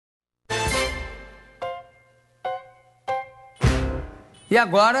E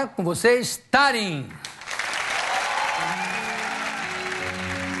agora, com vocês, Taryn.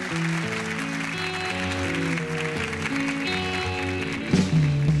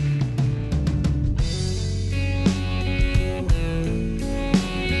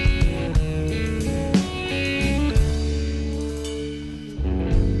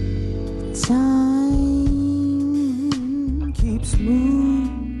 Time keeps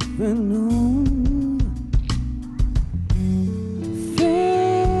moving on.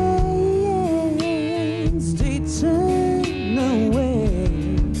 Friends, they turn away.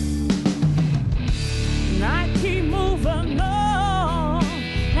 And I keep moving on,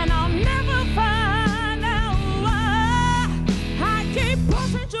 and I'll never find out why. I keep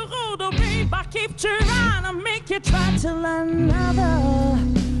pushing through the beat. I keep trying to make you try till another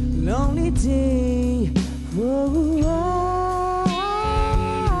lonely day. Whoa,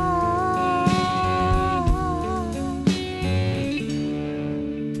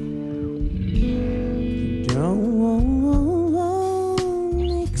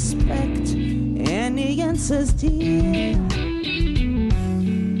 don't expect any answers, dear,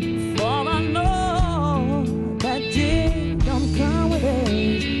 for I know that day don't come with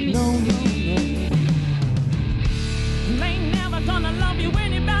age. No, no, no. They ain't never gonna love you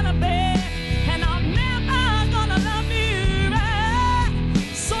any better, babe. And I'm never gonna love you right.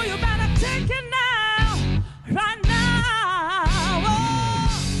 So you better take it now, right now. Oh,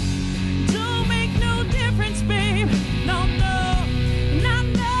 don't make no difference, babe. No, no, not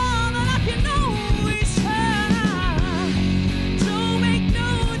now that I can always try. Don't make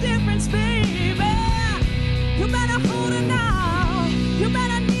no difference, baby. You better hold it now. You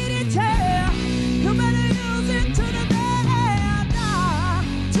better need it, yeah. You better use it to the bad.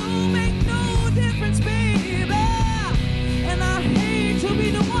 Don't make no difference, baby. And I hate to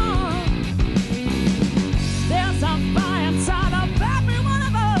be the one. There's a fire inside of every one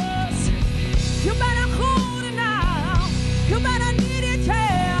of us. You better hold it now. You better need it,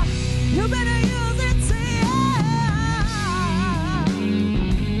 yeah. You better use it,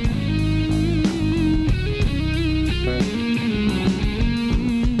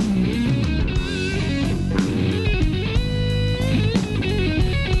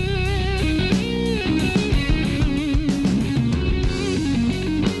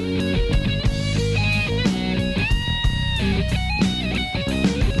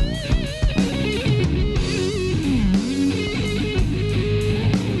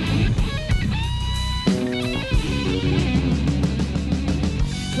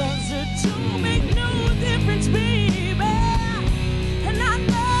 cause it don't make no difference, baby. And I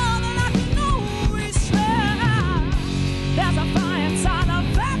know that I can always try. There's a fire inside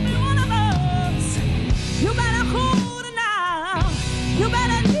of every one of us. You better hold it now. You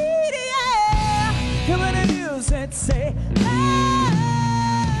better need it, yeah. You better use it, say,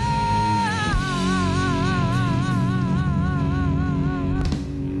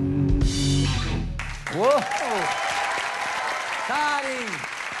 Uou! Taryn!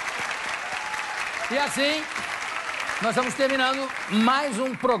 E assim, nós estamos terminando mais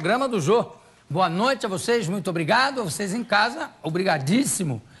um programa do Jô. Boa noite a vocês, muito obrigado. A vocês em casa,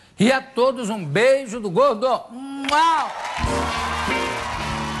 obrigadíssimo. E a todos um beijo do gordo. Uau!